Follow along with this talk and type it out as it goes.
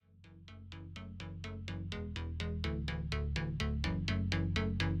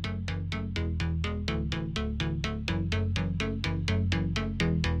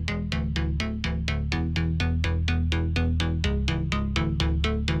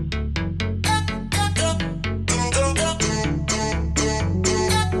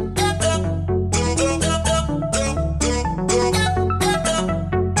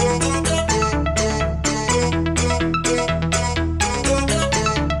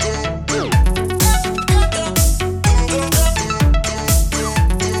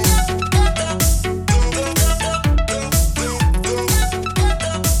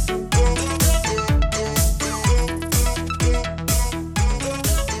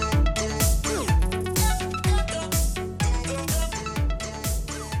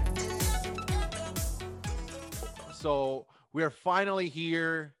So we are finally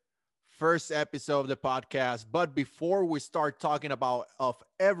here, first episode of the podcast. But before we start talking about of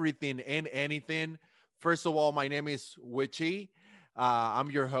everything and anything, first of all, my name is Witchy.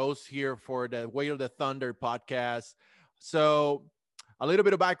 I'm your host here for the Way of the Thunder podcast. So a little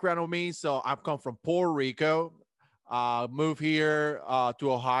bit of background on me. So I've come from Puerto Rico. Moved here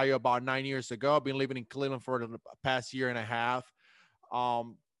to Ohio about 9 years ago. I've been living in Cleveland for the past year and a half.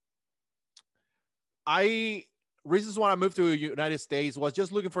 Um, I reasons why I moved to the United States was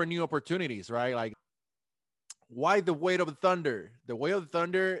just looking for new opportunities, right? Like why the weight of the thunder? The weight of the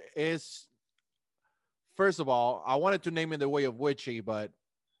thunder is first of all, I wanted to name it the way of witchy, but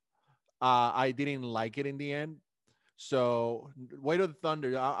I didn't like it in the end. So weight of the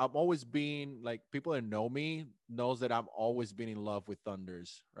thunder, I'm always been like people that know me knows that I'm always been in love with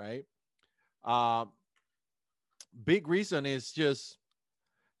thunders, right? Uh, Big reason is just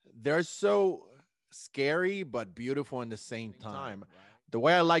they're so scary but beautiful in the same time. The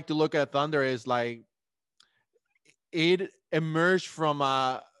way I like to look at thunder is like it emerged from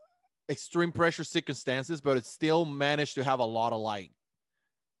extreme pressure circumstances, but it still managed to have a lot of light,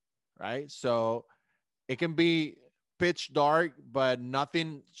 right? So it can be pitch dark, but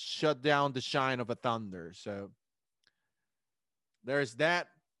nothing shut down the shine of a thunder. So there's that.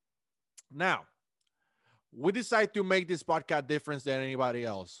 Now, we decide to make this podcast different than anybody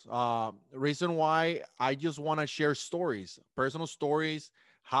else. Reason why I just want to share stories, personal stories,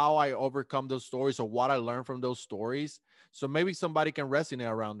 how I overcome those stories or what I learned from those stories. So maybe somebody can resonate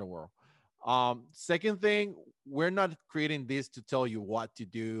around the world. Second thing, we're not creating this to tell you what to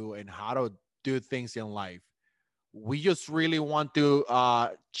do and how to do things in life. We just really want to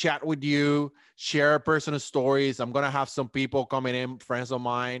chat with you, share personal stories. I'm going to have some people coming in, friends of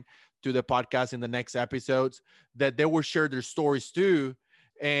mine, to the podcast in the next episodes that they will share their stories too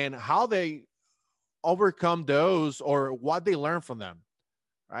and how they overcome those or what they learn from them,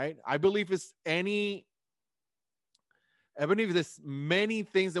 right? I believe there's many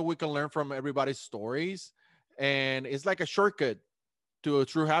things that we can learn from everybody's stories, and it's like a shortcut to a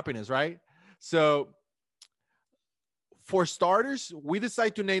true happiness, right? So for starters, we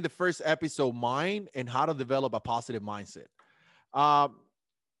decided to name the first episode Mind and How to Develop a Positive Mindset. Um,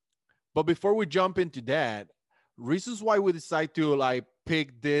 but before we jump into that, reasons why we decide to like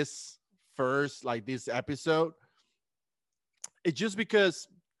pick this first, like this episode, it's just because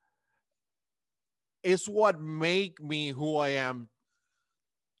it's what make me who I am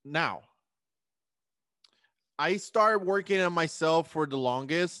now. I started working on myself for the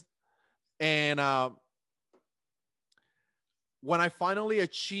longest, and when I finally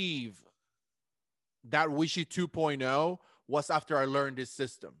achieved that Wishy 2.0 was after I learned this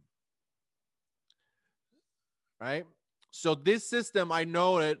system, right? So this system, I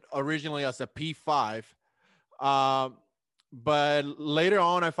know it originally as a P5, um, but later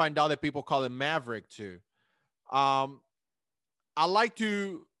on, I find out that people call it Maverick too. Um, I like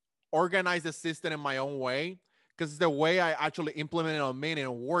to organize the system in my own way because it's the way I actually implement it on me and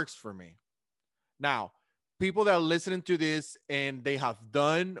it works for me. Now, people that are listening to this and they have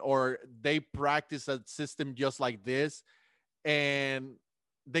done or they practice a system just like this and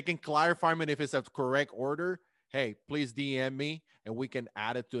they can clarify me if it's a correct order, hey, please DM me and we can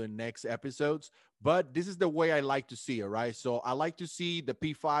add it to the next episodes. But this is the way I like to see it, right? So I like to see the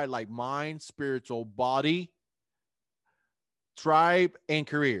P5 like mind, spiritual, body, tribe, and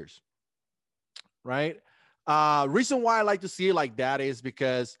careers, right? Reason why I like to see it like that is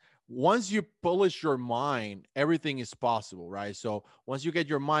because once you polish your mind, everything is possible, right? So once you get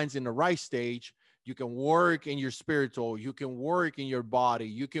your minds in the right stage, you can work in your spiritual, you can work in your body,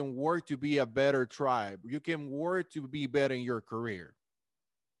 you can work to be a better tribe, you can work to be better in your career.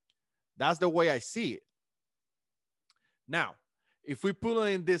 That's the way I see it. Now, if we put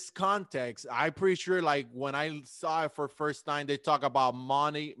it in this context, I'm pretty sure like when I saw it for first time, they talk about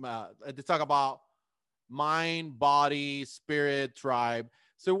money, they talk about mind, body, spirit, tribe.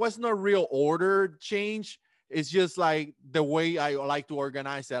 So it was no real order change. It's just like the way I like to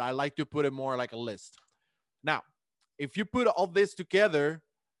organize it. I like to put it more like a list. Now, if you put all this together,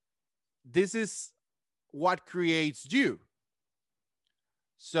 this is what creates you.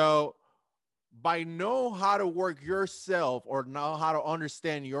 So by know how to work yourself or know how to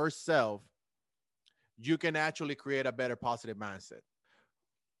understand yourself, you can actually create a better positive mindset.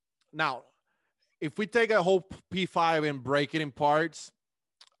 Now, if we take a whole P5 and break it in parts,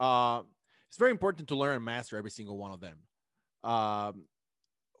 uh, it's very important to learn and master every single one of them. Um,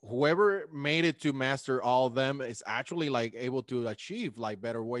 Whoever made it to master all of them is actually like able to achieve like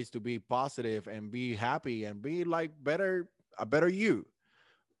better ways to be positive and be happy and be like better, a better you,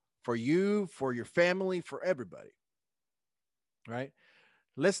 for your family, for everybody. right?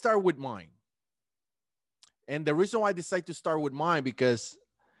 Let's start with mine. And the reason why I decided to start with mine because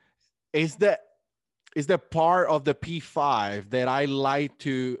it's the it's the part of the P5 that I like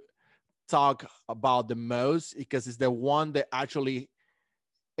to talk about the most because it's the one that actually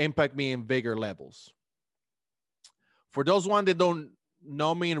impact me in bigger levels. For those one that don't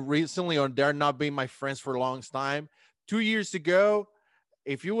know me recently or they're not being my friends for a long time, 2 years ago,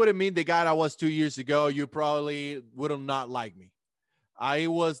 if you would have met the guy I was 2 years ago, you probably would have not liked me. I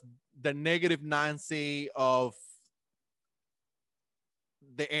was the negative Nancy of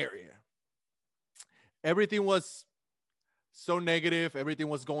the area. Everything was so negative. Everything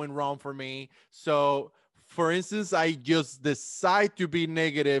was going wrong for me. So, for instance, I just decided to be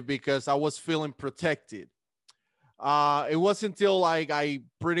negative because I was feeling protected. It wasn't until like I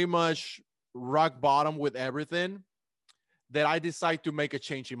pretty much rock bottom with everything that I decided to make a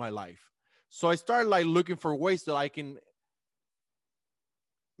change in my life. So I started like looking for ways that I can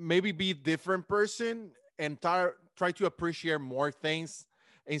maybe be a different person and try to appreciate more things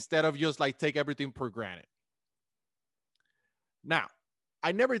instead of just like take everything for granted. Now,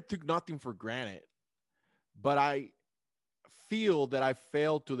 I never took nothing for granted, but I feel that I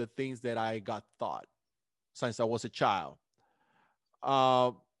failed to the things that I got taught since I was a child.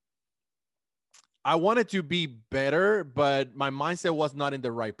 Uh, I wanted to be better, but my mindset was not in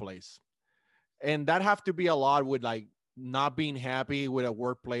the right place. And that have to be a lot with like not being happy with a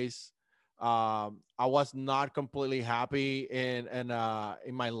workplace. I was not completely happy in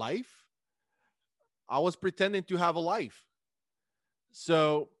my life. I was pretending to have a life.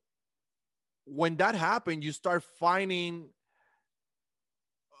 So when that happened, you start finding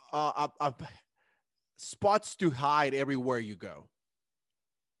spots to hide everywhere you go.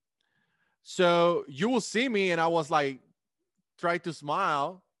 So you will see me, and I was like, try to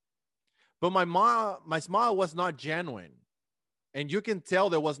smile, but my smile was not genuine, and you can tell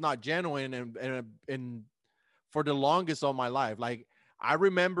that was not genuine, and for the longest of my life, like I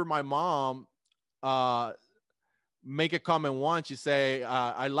remember my mom uh make a comment once. She say,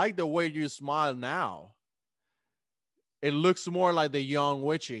 "I like the way you smile now. It looks more like the young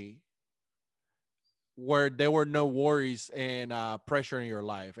witchy." Where there were no worries and pressure in your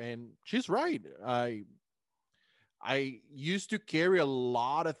life, and she's right. I used to carry a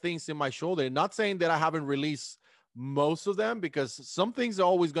lot of things in my shoulder. Not saying that I haven't released most of them because some things are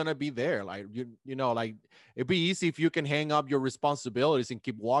always gonna be there. Like you know, like it'd be easy if you can hang up your responsibilities and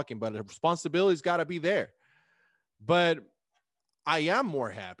keep walking, but the responsibilities gotta be there. But I am more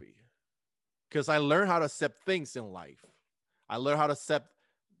happy because I learned how to accept things in life. I learned how to accept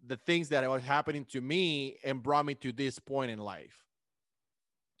the things that were happening to me and brought me to this point in life.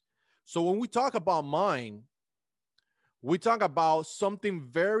 So when we talk about mind, we talk about something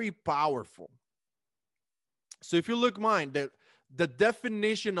very powerful. So if you look mind, the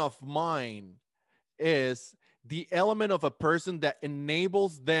definition of mind is the element of a person that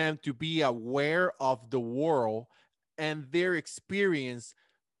enables them to be aware of the world and their experience,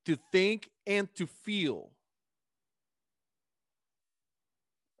 to think and to feel.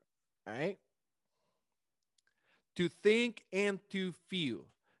 All right? To think and to feel.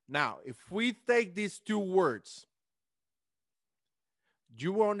 Now, if we take these two words,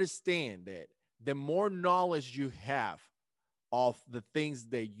 you will understand that the more knowledge you have of the things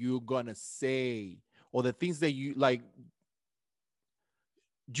that you're gonna say or the things that you like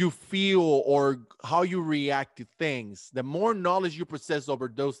you feel or how you react to things, the more knowledge you possess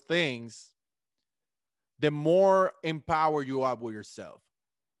over those things, the more empowered you are with yourself.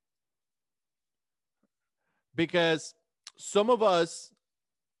 Because some of us,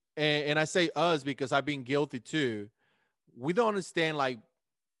 and I say us because I've been guilty too, we don't understand like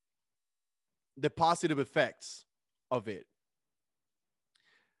the positive effects of it.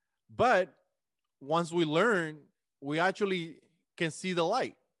 But once we learn, we actually can see the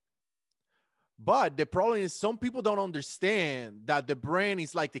light. But the problem is some people don't understand that the brain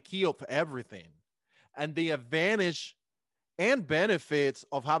is like the key of everything. And the advantage and benefits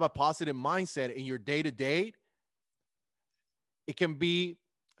of have a positive mindset in your day to day, it can be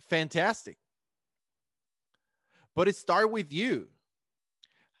fantastic. But it starts with you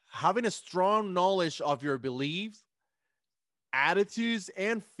having a strong knowledge of your beliefs, attitudes,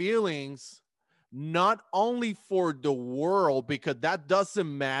 and feelings, not only for the world, because that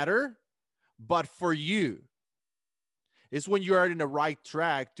doesn't matter, but for you. It's when you are in the right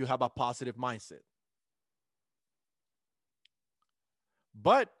track to have a positive mindset.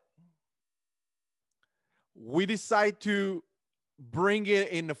 But we decide to bring it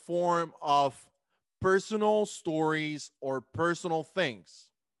in the form of personal stories or personal things.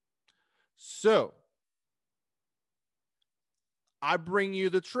 So I bring you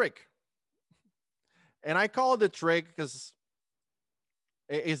the trick. And I call it the trick because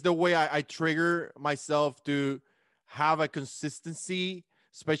it's the way I trigger myself to have a consistency,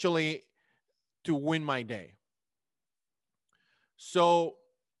 especially to win my day. So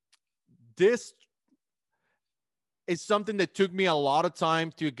this is something that took me a lot of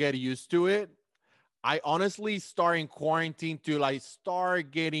time to get used to it. I honestly started in quarantine to like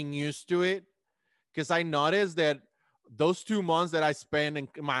start getting used to it because I noticed that those 2 months that I spent in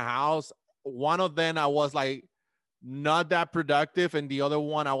my house, one of them I was like not that productive, and the other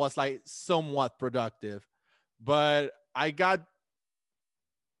one I was like somewhat productive. But I got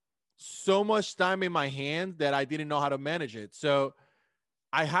so much time in my hand that I didn't know how to manage it. So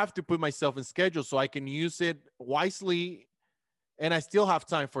I have to put myself in schedule so I can use it wisely, and I still have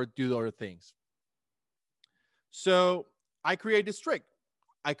time for do other things. So I create this trick.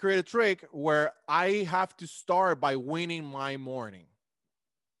 I create a trick where I have to start by winning my morning.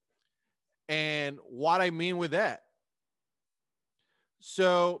 And what I mean with that.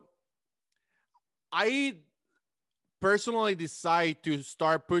 So I personally decide to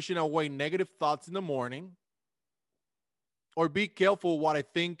start pushing away negative thoughts in the morning, or be careful what I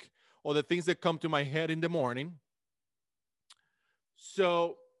think or the things that come to my head in the morning,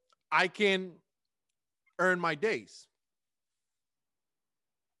 so I can earn my days.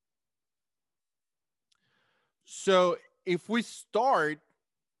 So if we start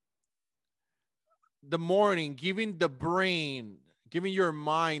the morning giving the brain, giving your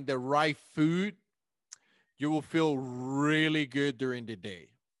mind the right food, you will feel really good during the day.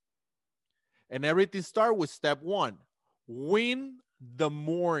 And everything starts with step one: win the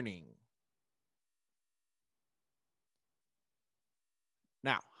morning.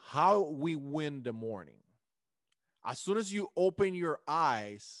 Now, how we win the morning? As soon as you open your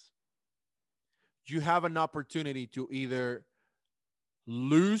eyes, you have an opportunity to either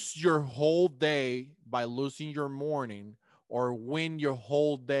lose your whole day by losing your morning, or win your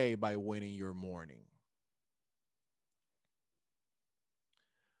whole day by winning your morning.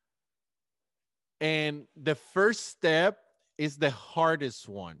 And the first step is the hardest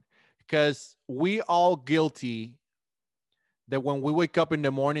one, because we all guilty that when we wake up in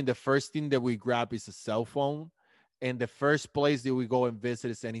the morning, the first thing that we grab is a cell phone. And the first place that we go and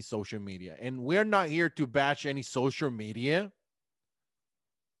visit is any social media. And we're not here to bash any social media,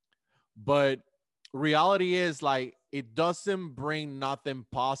 but reality is like it doesn't bring nothing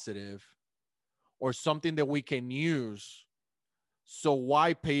positive or something that we can use. So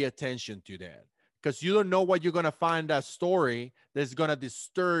why pay attention to that? Because you don't know what you're going to find that story that's going to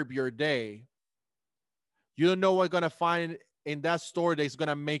disturb your day. You don't know what you're going to find in that story that's going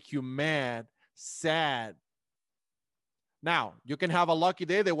to make you mad, sad. Now, you can have a lucky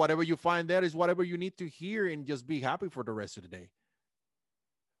day that whatever you find there is whatever you need to hear and just be happy for the rest of the day.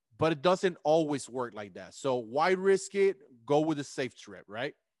 But it doesn't always work like that. So why risk it? Go with a safe trip,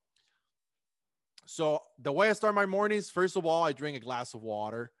 right? So the way I start my mornings, first of all, I drink a glass of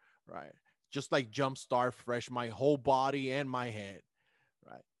water, right? Just like jumpstart fresh my whole body and my head,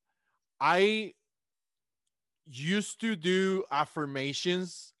 right? I used to do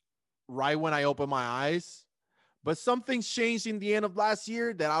affirmations right when I open my eyes, but something's changed in the end of last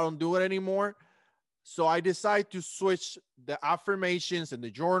year that I don't do it anymore. So I decide to switch the affirmations and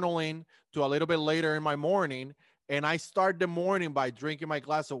the journaling to a little bit later in my morning. And I start the morning by drinking my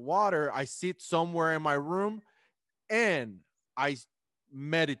glass of water. I sit somewhere in my room and I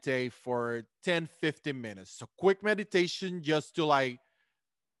meditate for 10, 15 minutes. So quick meditation just to like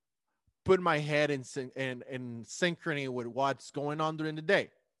put my head in synchrony with what's going on during the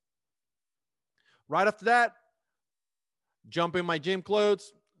day. Right after that, jump in my gym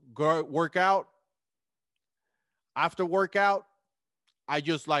clothes, go work out. After workout, I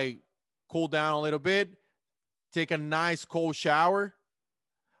just like cool down a little bit, take a nice cold shower.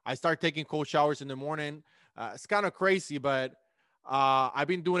 I start taking cold showers in the morning. It's kind of crazy, but I've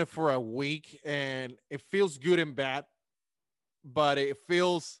been doing it for a week and it feels good and bad, but it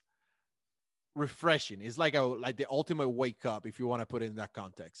feels refreshing. It's like the ultimate wake up, if you want to put it in that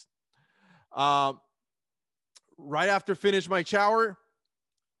context. Um, right after finish my shower,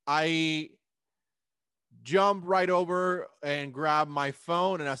 I jump right over and grab my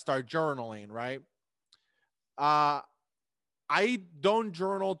phone and I start journaling, right? Uh, I don't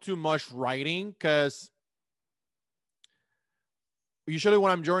journal too much writing because usually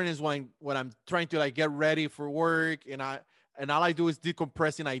when I'm journaling is when I'm trying to like get ready for work, and all I do is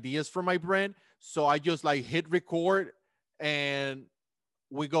decompressing ideas from my brain. So I just like hit record and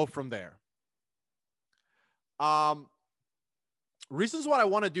we go from there. Um, reasons why I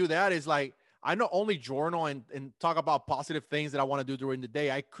want to do that is like I not only journal and talk about positive things that I want to do during the day,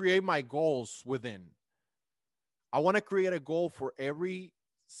 I create my goals within. I want to create a goal for every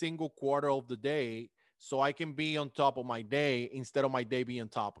single quarter of the day so I can be on top of my day instead of my day being on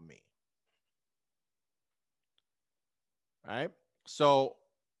top of me. Right. So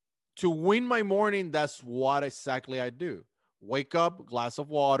to win my morning, that's what exactly I do. Wake up, glass of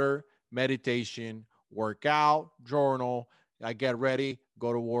water, meditation, work out, journal. I get ready,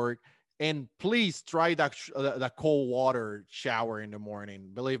 go to work. And please try that cold water shower in the morning.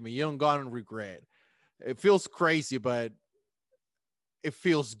 Believe me, you don't gonna regret. It feels crazy, but it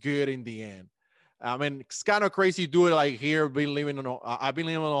feels good in the end. I mean, it's kind of crazy to do it like here. I've been living in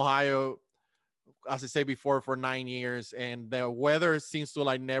Ohio, as I said before, for 9 years, and the weather seems to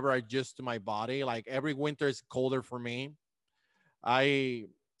like never adjust to my body. Like every winter is colder for me. I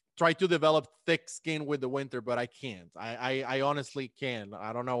try to develop thick skin with the winter, but I can't. I honestly can't.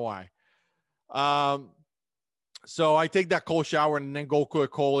 I don't know why. Um, so I take that cold shower and then go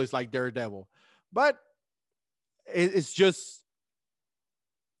cook cold. It's like Daredevil, but it's just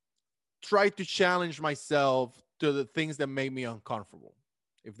try to challenge myself to the things that make me uncomfortable,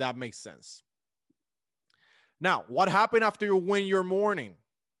 if that makes sense. Now, what happened after you win your morning?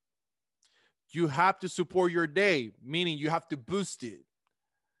 You have to support your day, meaning you have to boost it.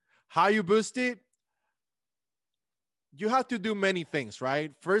 How you boost it? You have to do many things,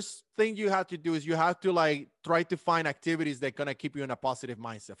 right? First thing you have to do is you have to like try to find activities that are gonna keep you in a positive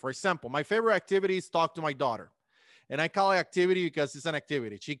mindset. For example, my favorite activity is talk to my daughter. And I call it activity because it's an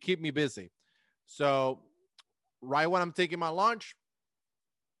activity. She keep me busy. So right when I'm taking my lunch,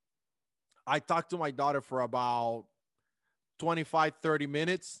 I talk to my daughter for about 25, 30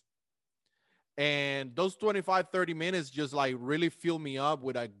 minutes. And those 25, 30 minutes just like really fill me up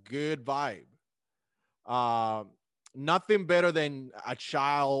with a good vibe. Uh, Nothing better than a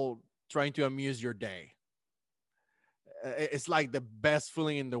child trying to amuse your day. It's like the best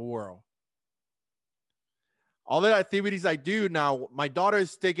feeling in the world. All the activities I do now, my daughter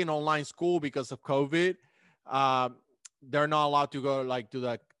is taking online school because of COVID. Um, they're not allowed to go like to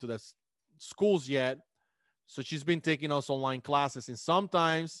the schools yet, so she's been taking us online classes, and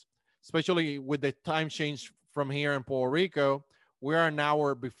sometimes, especially with the time change from here in Puerto Rico, we're an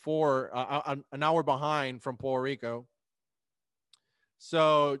hour behind from Puerto Rico.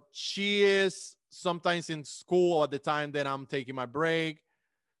 So she is sometimes in school at the time that I'm taking my break.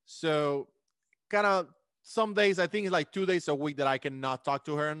 So kind of some days, I think it's like 2 days a week that I cannot talk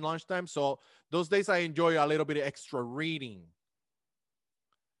to her in lunchtime. So those days I enjoy a little bit of extra reading.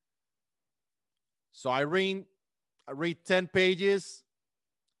 So I read 10 pages,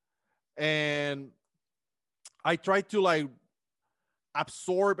 and I try to like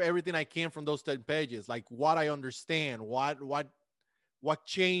absorb everything I can from those 10 pages, like what I understand, what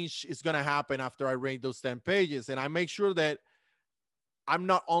change is going to happen after I read those 10 pages. And I make sure that I'm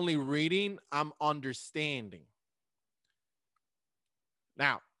not only reading, I'm understanding.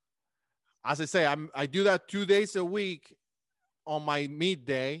 Now, as I say, I do that 2 days a week on my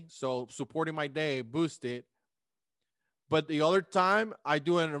midday. So supporting my day, boost it. But the other time I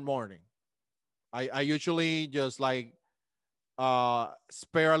do it in the morning. I usually just like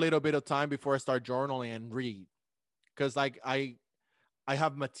spare a little bit of time before I start journaling and read. Because like I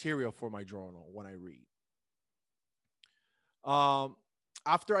have material for my journal when I read. Um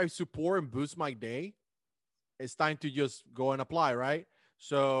After I support and boost my day, it's time to just go and apply, right?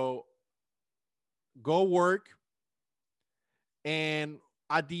 So go work, and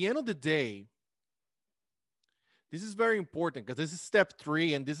at the end of the day, this is very important because this is step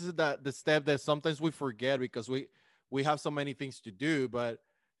 3, and this is the step that sometimes we forget because we have so many things to do, but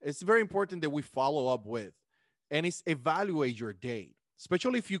it's very important that we follow up with, and it's evaluate your day.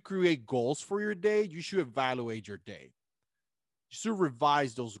 Especially if you create goals for your day, you should evaluate your day. You should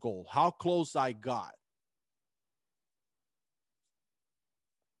revise those goals. How close I got.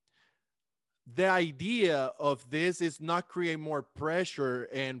 The idea of this is not create more pressure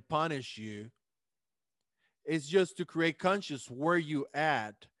and punish you. It's just to create conscious where you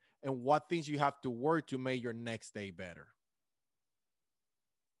at and what things you have to work to make your next day better.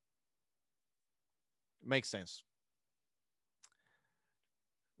 Makes sense.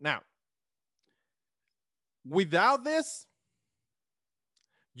 Now, without this,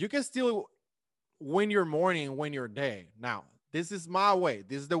 you can still win your morning, win your day. Now, this is my way.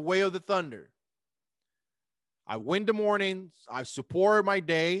 This is the way of the thunder. I win the morning, I support my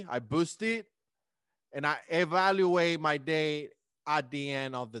day, I boost it, and I evaluate my day at the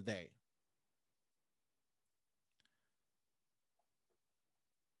end of the day.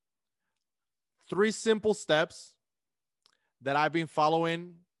 3 simple steps that I've been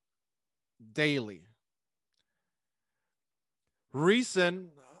following daily. Recent,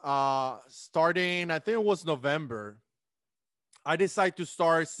 starting, I think it was November, I decided to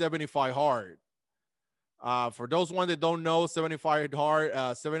start 75 hard. For those one that don't know, 75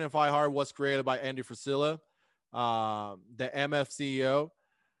 hard was created by Andy Frisella, the MF CEO.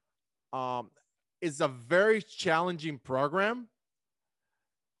 Um, it's a very challenging program.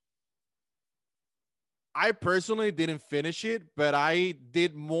 I personally didn't finish it, but I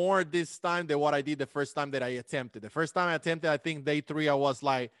did more this time than what I did the first time that I attempted. The first time I attempted, I think day 3, I was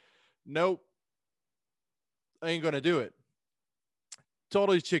like, nope, I ain't gonna do it.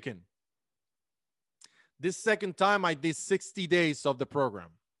 Totally chicken. This second time, I did 60 days of the program.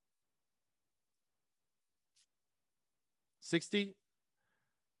 60,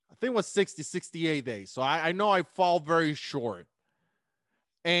 I think it was 60, 68 days. So I know I fall very short.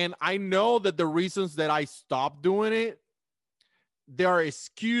 And I know that the reasons that I stopped doing it, there are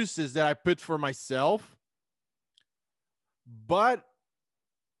excuses that I put for myself. But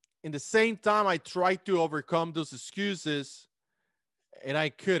in the same time, I tried to overcome those excuses and I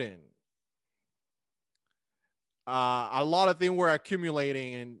couldn't. A lot of things were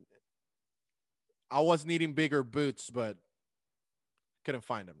accumulating and I was needing bigger boots, but couldn't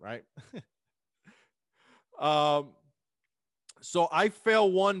find them, right? um, so I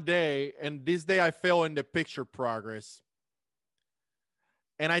fell one day, and this day I fell in the picture progress.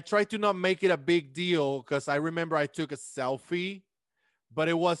 And I tried to not make it a big deal because I remember I took a selfie, but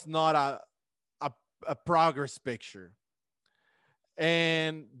it was not a, a progress picture.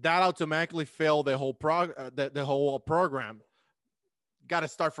 And that automatically failed the whole the whole program. Got to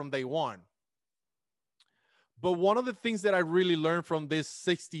start from day one. But one of the things that I really learned from this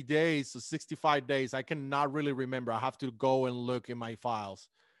 60 days, so 65 days, I cannot really remember. I have to go and look in my files.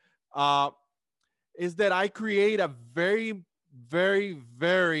 Is that I create a very, very,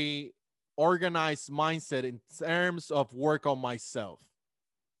 very organized mindset in terms of work on myself.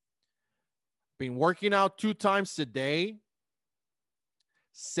 Been working out 2 times a day,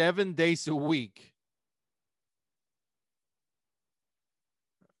 7 days a week.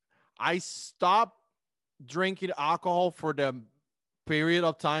 I stopped drinking alcohol for the period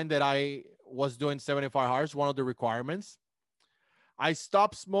of time that I was doing 75 hours, one of the requirements. I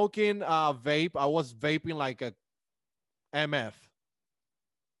stopped smoking vape. I was vaping like a MF.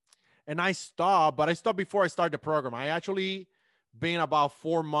 And I stopped, but I stopped before I started the program. I actually been about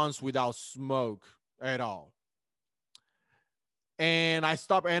 4 months without smoke at all. And I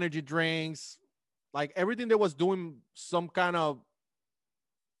stopped energy drinks, like everything that was doing some kind of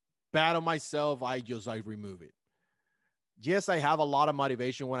bad on myself, I remove it. Yes, I have a lot of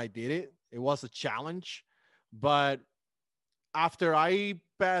motivation when I did it. It was a challenge, but after I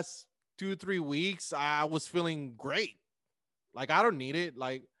passed 2, 3 weeks, I was feeling great. Like I don't need it.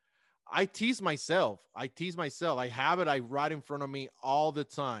 Like I tease myself. I have it. I right in front of me all the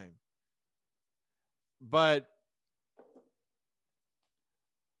time. But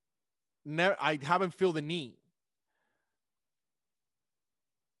never, I haven't feel the need.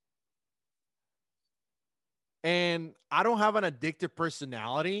 And I don't have an addictive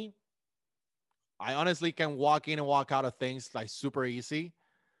personality. I honestly can walk in and walk out of things like super easy.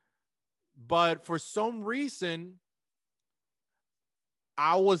 But for some reason,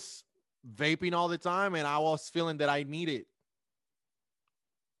 I was vaping all the time and I was feeling that I need it.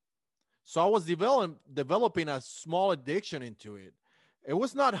 So I was developing a small addiction into it. It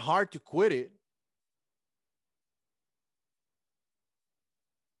was not hard to quit it,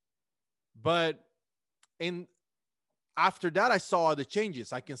 but in after that I saw the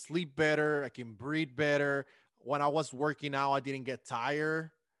changes. I can sleep better, I can breathe better. When I was working out, I didn't get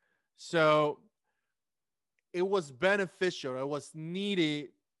tired. So it was beneficial. It was needed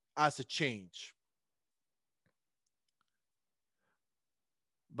as a change.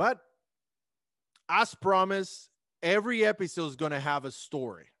 But as promised, every episode is going to have a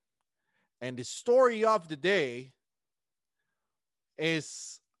story. And the story of the day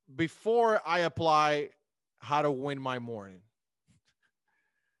is before I apply how to win my morning.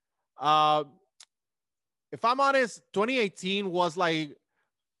 Uh, if I'm honest, 2018 was like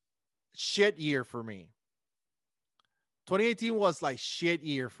shit year for me. 2018 was like shit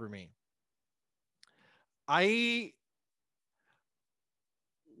year for me. I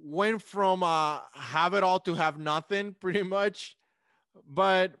went from have it all to have nothing pretty much,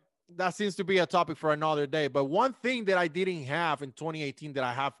 but that seems to be a topic for another day. But one thing that I didn't have in 2018 that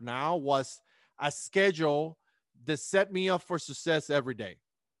I have now was a schedule that set me up for success every day.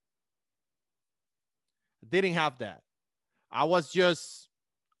 Didn't have that. I was just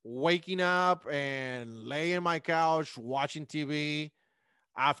waking up and laying on my couch watching TV.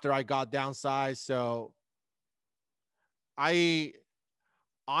 after I got downsized. So I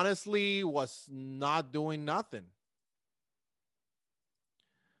honestly was not doing nothing.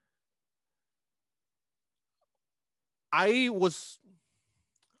 I was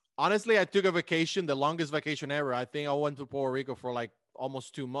honestly, I took a vacation, the longest vacation ever. I think I went to Puerto Rico for like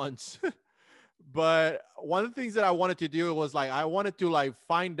almost 2 months. But one of the things that I wanted to do was like I wanted to like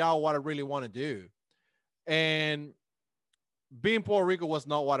find out what I really want to do. And being Puerto Rico was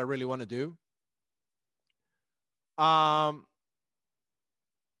not what I really want to do. Um,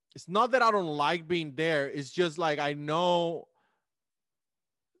 it's not that I don't like being there. It's just like I know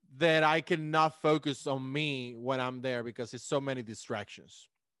that I cannot focus on me when I'm there because it's so many distractions.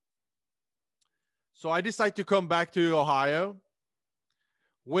 So I decided to come back to Ohio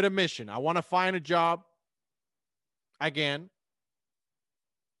with a mission. I want to find a job again,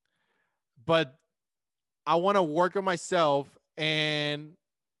 but I want to work on myself and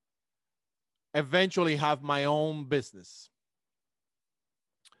eventually have my own business.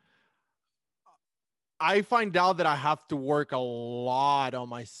 I find out that I have to work a lot on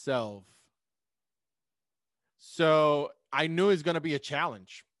myself. So I knew it's going to be a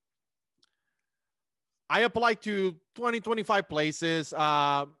challenge. I applied to 20, 25 places.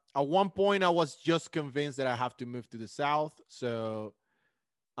 At one point, I was just convinced that I have to move to the South. So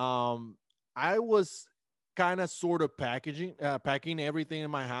um, I was kind of sort of packing everything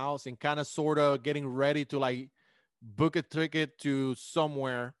in my house and kind of sort of getting ready to like book a ticket to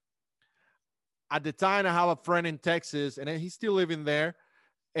somewhere. At the time, I have a friend in Texas, and he's still living there.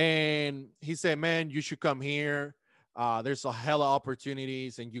 And he said, "Man, you should come here. There's a hella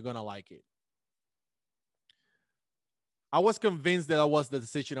opportunities, and you're gonna like it." I was convinced that was the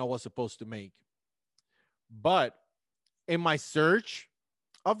decision I was supposed to make. But in my search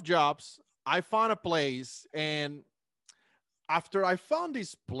of jobs, I found a place, and after I found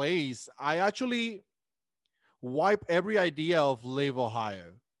this place, I actually wiped every idea of Live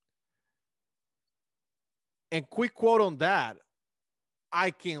Ohio. And quick quote on that: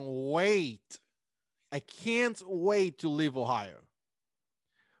 I can wait. I can't wait to leave Ohio.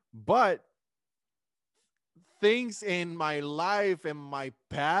 But things in my life and my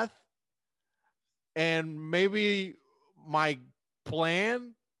path and maybe my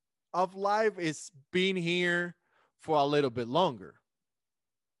plan of life is being here for a little bit longer.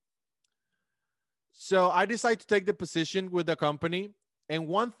 So I decided to take the position with the company. And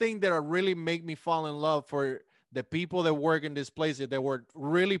one thing that really made me fall in love for the people that work in this place is they were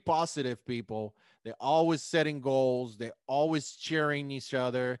really positive people. They're always setting goals. They're always cheering each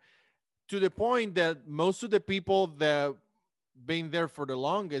other to the point that most of the people that been there for the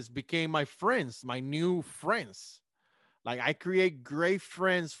longest became my friends, my new friends. Like I create great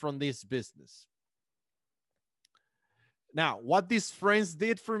friends from this business. Now, what these friends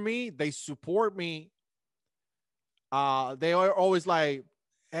did for me, they support me. They are always like,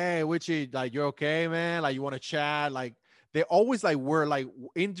 "Hey, Richie, like you're okay, man? Like you want to chat?" Like they always like were like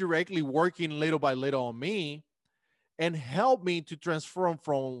indirectly working little by little on me and help me to transform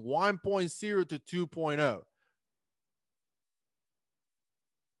from 1.0 to 2.0.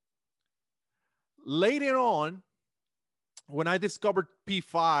 Later on, when I discovered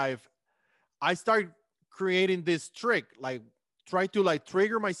P5, I started creating this trick, like try to like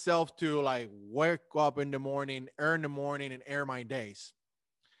trigger myself to like wake up in the morning, earn the morning, and air my days.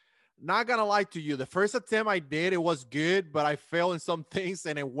 Not gonna lie to you, the first attempt I did, it was good, but I failed in some things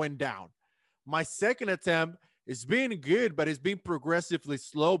and it went down. My second attempt is being good, but it's being progressively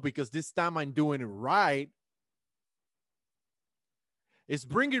slow because this time I'm doing it right. It's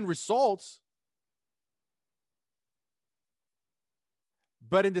bringing results,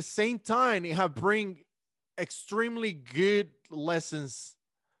 but in the same time, it have bring extremely good lessons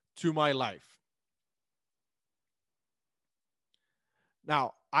to my life.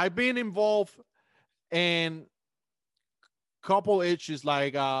 Now, I've been involved in couple issues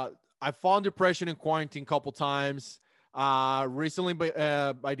like I found depression in quarantine a couple times. Recently, by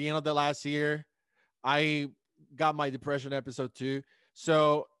the end of the last year, I got my depression episode too.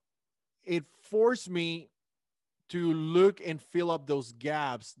 So it forced me to look and fill up those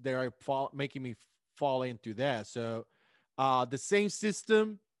gaps that are making me fall into that. So the same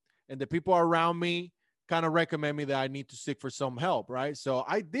system and the people around me kind of recommend me that I need to seek for some help, right? So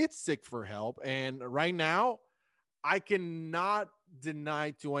I did seek for help, and right now I cannot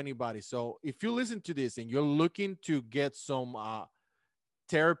deny to anybody. So if you listen to this and you're looking to get some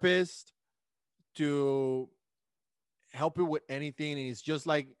therapist to help you with anything, and it's just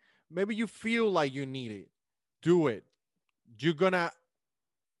like maybe you feel like you need it, do it. You're gonna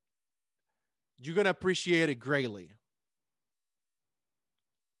you're gonna appreciate it greatly.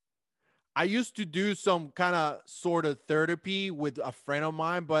 I used to do some kind of sort of therapy with a friend of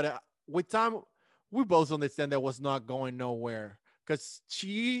mine, but with time, we both understand that was not going nowhere because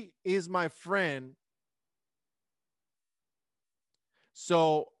she is my friend.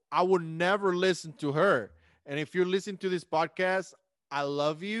 So I would never listen to her. And if you're listening to this podcast, I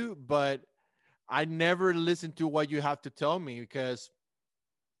love you, but I never listen to what you have to tell me because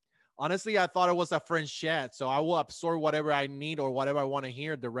honestly, I thought it was a friend chat. So I will absorb whatever I need or whatever I want to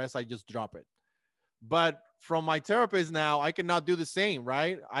hear. The rest, I just drop it. But from my therapist now, I cannot do the same,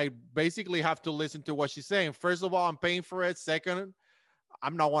 right? I basically have to listen to what she's saying. First of all, I'm paying for it. Second,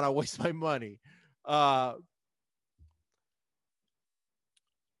 I'm not want to waste my money. Uh,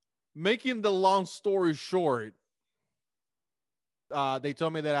 Making the long story short, they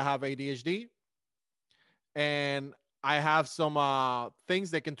told me that I have ADHD and I have some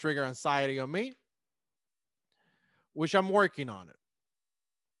things that can trigger anxiety on me, which I'm working on it.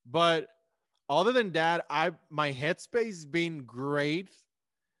 But other than that, I my headspace been great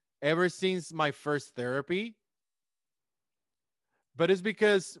ever since my first therapy. But it's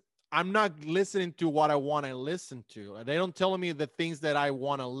because I'm not listening to what I want to listen to. They don't tell me the things that I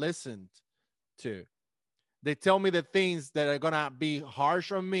want to listen to. They tell me the things that are gonna be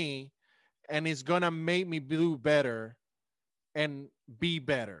harsh on me and it's gonna make me do better and be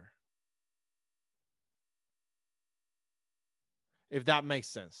better, if that makes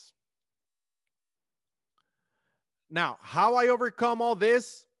sense. Now, how I overcome all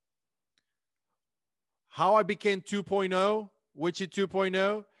this, how I became 2.0, which is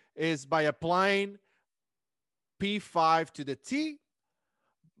 2.0, is by applying P5 to the T,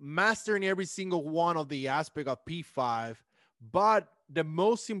 mastering every single one of the aspect of P5. But the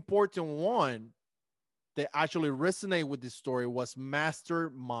most important one that actually resonate with this story was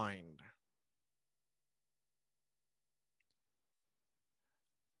mastermind.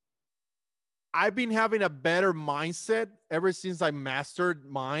 I've been having a better mindset ever since I mastered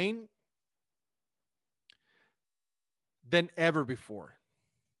mine than ever before.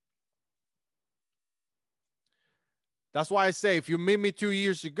 That's why I say if you meet me 2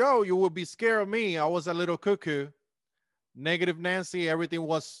 years ago, you will be scared of me. I was a little cuckoo, negative Nancy. Everything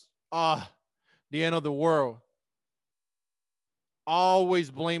was the end of the world.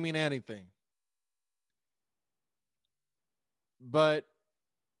 Always blaming anything. But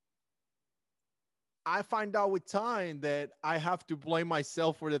I find out with time that I have to blame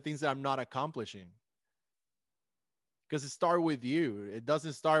myself for the things that I'm not accomplishing. Because it starts with you. It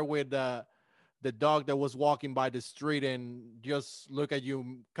doesn't start with the dog that was walking by the street and just look at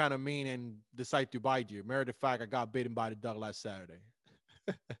you kind of mean and decide to bite you. Matter of fact, I got bitten by the dog last Saturday.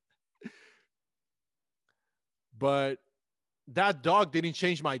 But that dog didn't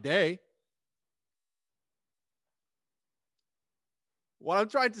change my day. What I'm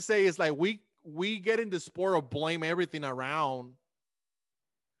trying to say is like we get in the sport of blame everything around,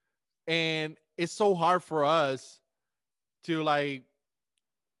 and it's so hard for us to like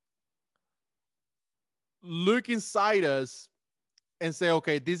look inside us and say,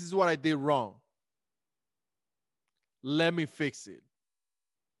 okay, this is what I did wrong. Let me fix it.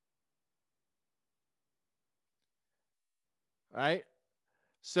 Right.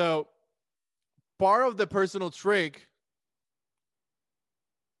 So part of the personal trick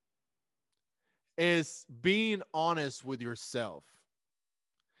is being honest with yourself.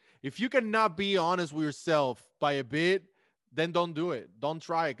 If you cannot be honest with yourself by a bit, then don't do it. Don't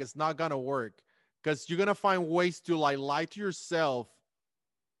try it. It's not gonna work. Because you're gonna find ways to like lie to yourself,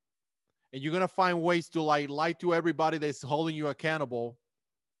 and you're gonna find ways to like lie to everybody that's holding you accountable,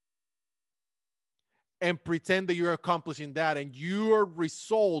 and pretend that you're accomplishing that, and your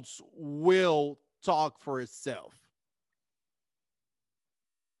results will talk for itself.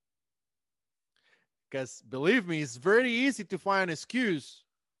 Because believe me, it's very easy to find an excuse,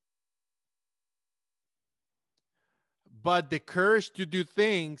 but the courage to do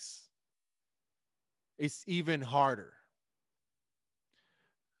things is even harder.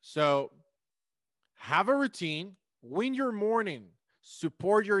 So have a routine, win your morning,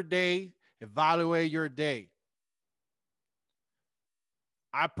 support your day, evaluate your day.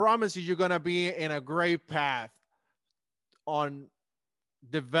 I promise you, you're going to be in a great path on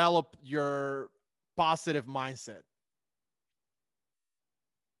develop your positive mindset.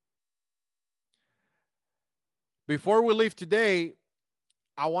 Before we leave today,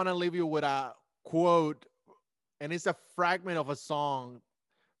 I want to leave you with a quote, and it's a fragment of a song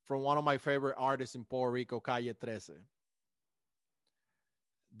from one of my favorite artists in Puerto Rico, Calle 13.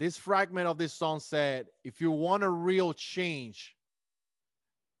 This fragment of this song said, if you want a real change,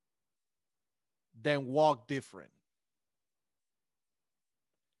 then walk different.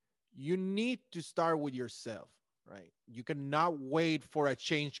 You need to start with yourself, right? You cannot wait for a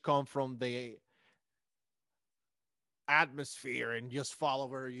change come from the atmosphere and just fall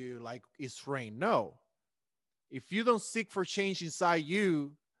over you like it's rain. No. If you don't seek for change inside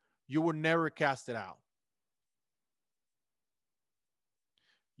you, you will never cast it out.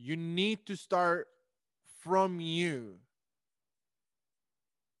 You need to start from you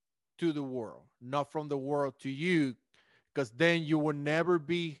to the world, not from the world to you, because then you will never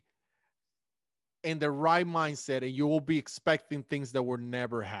be in the right mindset and you will be expecting things that will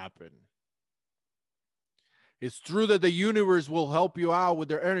never happen. It's true that the universe will help you out with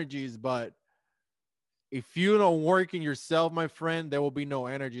their energies, but if you don't work in yourself, my friend, there will be no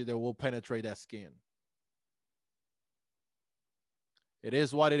energy that will penetrate that skin. It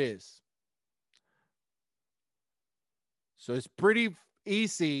is what it is. So it's pretty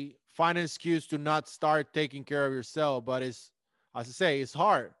easy find an excuse to not start taking care of yourself, but it's, as I say, it's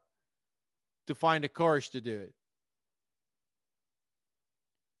hard to find the courage to do it.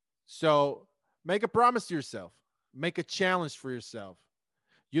 So make a promise to yourself, make a challenge for yourself.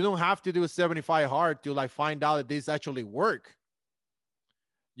 You don't have to do a 75 hard to like find out that this actually work.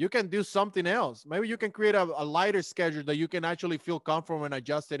 You can do something else. Maybe you can create a lighter schedule that you can actually feel comfortable and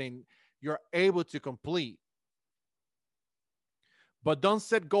adjusted and you're able to complete. But don't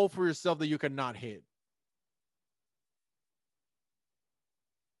set goal for yourself that you cannot hit.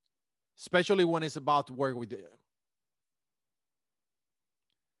 Especially when it's about to work with you.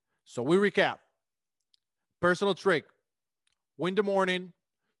 So we recap. Personal trick. Win the morning,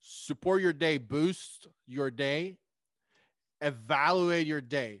 support your day, boost your day, evaluate your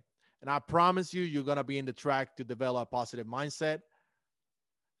day. And I promise you, you're going to be in the track to develop a positive mindset.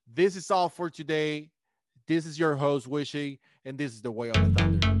 This is all for today. This is your host, Wishy, and this is the Way of the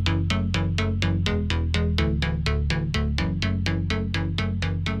Thunder.